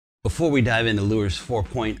Before we dive into Lures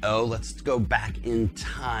 4.0, let's go back in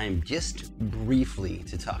time just briefly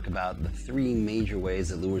to talk about the three major ways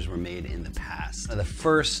that lures were made in the past. Now, the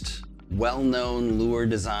first well-known lure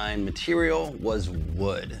design material was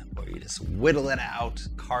wood, where you just whittle it out,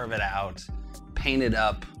 carve it out, paint it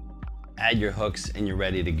up, add your hooks, and you're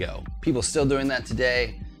ready to go. People still doing that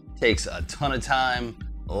today. Takes a ton of time,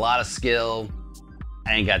 a lot of skill.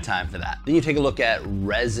 I ain't got time for that. Then you take a look at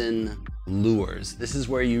resin lures. This is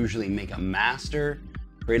where you usually make a master,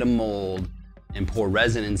 create a mold, and pour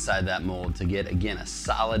resin inside that mold to get, again, a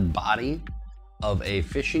solid body of a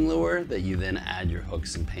fishing lure that you then add your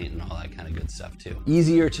hooks and paint and all that kind of good stuff too.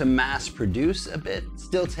 Easier to mass produce a bit,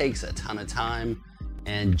 still takes a ton of time,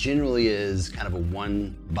 and generally is kind of a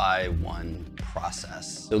one-by-one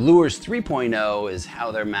process. So Lures 3.0 is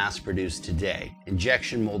how they're mass produced today.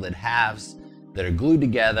 Injection molded halves that are glued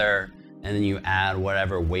together, and then you add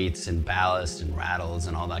whatever weights and ballast and rattles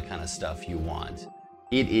and all that kind of stuff you want.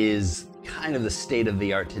 It is kind of the state of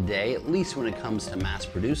the art today, at least when it comes to mass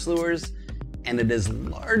produced lures, and it is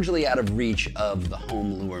largely out of reach of the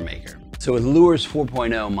home lure maker. So with Lures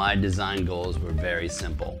 4.0, my design goals were very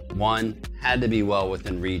simple. One, had to be well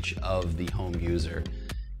within reach of the home user,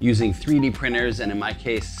 using 3D printers, and in my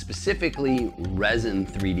case, specifically resin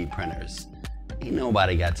 3D printers. Ain't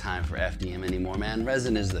nobody got time for FDM anymore, man.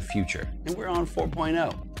 Resin is the future, and we're on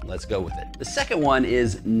 4.0. Let's go with it. The second one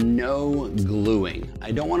is no gluing.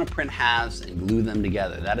 I don't want to print halves and glue them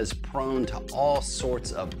together. That is prone to all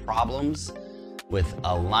sorts of problems with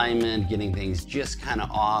alignment, getting things just kind of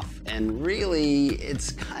off, and really,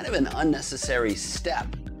 it's kind of an unnecessary step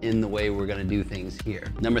in the way we're gonna do things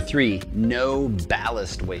here. Number three, no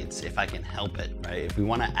ballast weights if I can help it, right? If we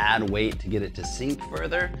wanna add weight to get it to sink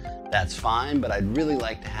further, that's fine, but I'd really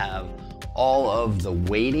like to have all of the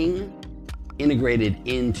weighting integrated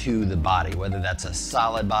into the body, whether that's a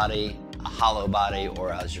solid body, a hollow body,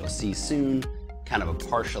 or as you'll see soon, kind of a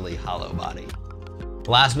partially hollow body.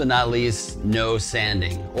 Last but not least, no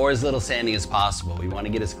sanding, or as little sanding as possible. We want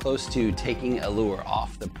to get as close to taking a lure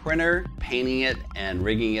off the printer, painting it, and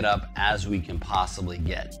rigging it up as we can possibly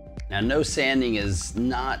get. Now, no sanding is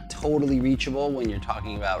not totally reachable when you're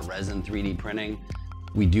talking about resin 3D printing.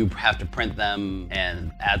 We do have to print them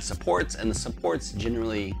and add supports, and the supports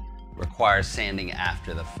generally require sanding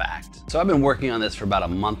after the fact. So I've been working on this for about a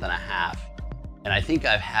month and a half, and I think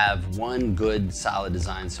I have one good solid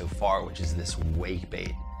design so far, which is this wake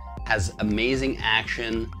bait. Has amazing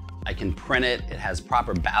action. I can print it. It has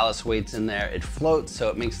proper ballast weights in there. It floats, so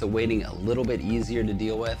it makes the weighting a little bit easier to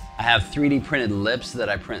deal with. I have 3D printed lips that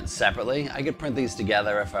I print separately. I could print these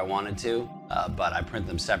together if I wanted to, but I print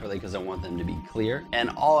them separately because I want them to be clear. And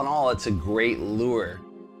all in all, it's a great lure.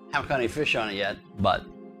 Haven't caught any fish on it yet, but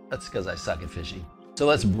that's because I suck at fishing. So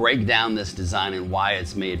let's break down this design and why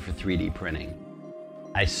it's made for 3D printing.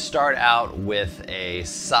 I start out with a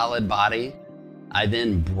solid body. I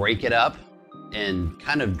then break it up and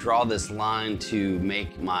kind of draw this line to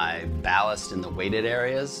make my ballast in the weighted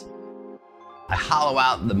areas. I hollow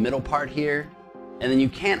out the middle part here, and then you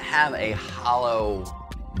can't have a hollow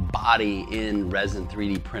body in resin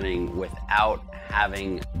 3D printing without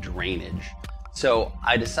having drainage. So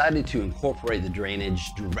I decided to incorporate the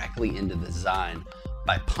drainage directly into the design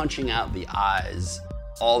by punching out the eyes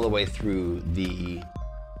all the way through the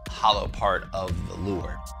hollow part of the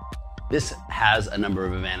lure. This has a number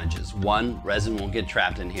of advantages. One, resin won't get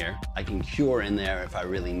trapped in here. I can cure in there if I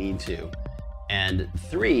really need to. And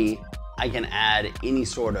three, I can add any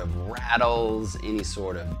sort of rattles, any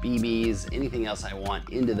sort of BBs, anything else I want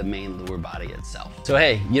into the main lure body itself. So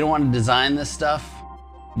hey, you don't want to design this stuff?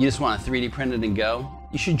 You just want to 3D print it and go?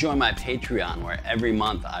 You should join my Patreon, where every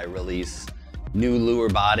month I release new lure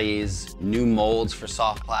bodies, new molds for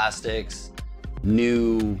soft plastics,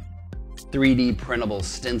 new 3D printable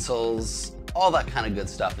stencils, all that kind of good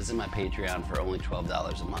stuff is in my Patreon for only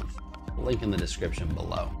 $12 a month. Link in the description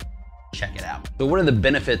below. Check it out. So what are the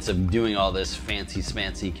benefits of doing all this fancy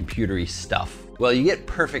smancy computery stuff? Well, you get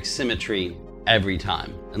perfect symmetry every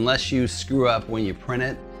time. Unless you screw up when you print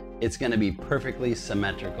it, it's gonna be perfectly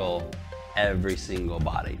symmetrical every single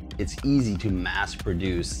body. It's easy to mass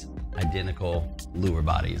produce identical lure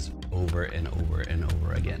bodies over and over and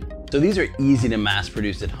over again. So these are easy to mass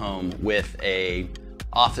produce at home with a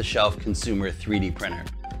off-the-shelf consumer 3D printer.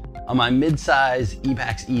 On my mid-size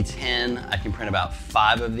Epax E10, I can print about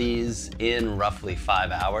 5 of these in roughly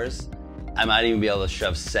 5 hours. I might even be able to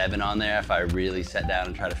shove 7 on there if I really sat down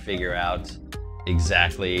and try to figure out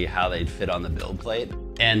exactly how they'd fit on the build plate.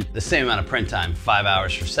 And the same amount of print time, 5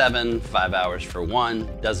 hours for 7, 5 hours for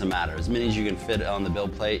 1, doesn't matter. As many as you can fit on the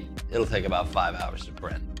build plate, it'll take about 5 hours to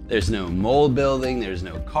print. There's no mold building, there's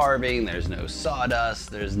no carving, there's no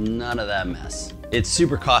sawdust, there's none of that mess. It's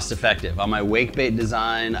super cost effective. On my wake bait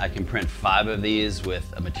design, I can print 5 of these with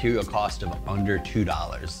a material cost of under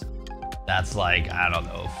 $2. That's like, I don't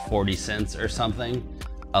know, 40 cents or something,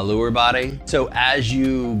 a lure body. So as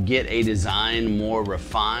you get a design more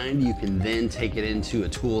refined, you can then take it into a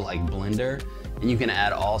tool like Blender, and you can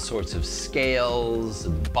add all sorts of scales,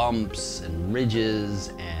 bumps, and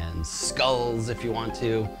ridges, and skulls if you want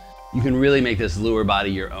to. You can really make this lure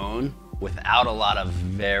body your own without a lot of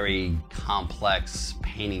very complex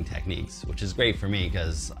painting techniques, which is great for me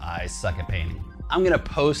because I suck at painting. I'm gonna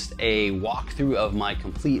post a walkthrough of my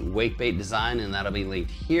complete wake bait design, and that'll be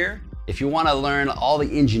linked here. If you wanna learn all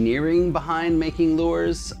the engineering behind making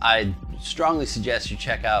lures, I strongly suggest you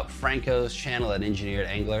check out Franco's channel at Engineered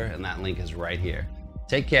Angler, and that link is right here.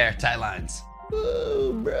 Take care, tight lines.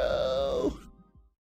 Woo, bro.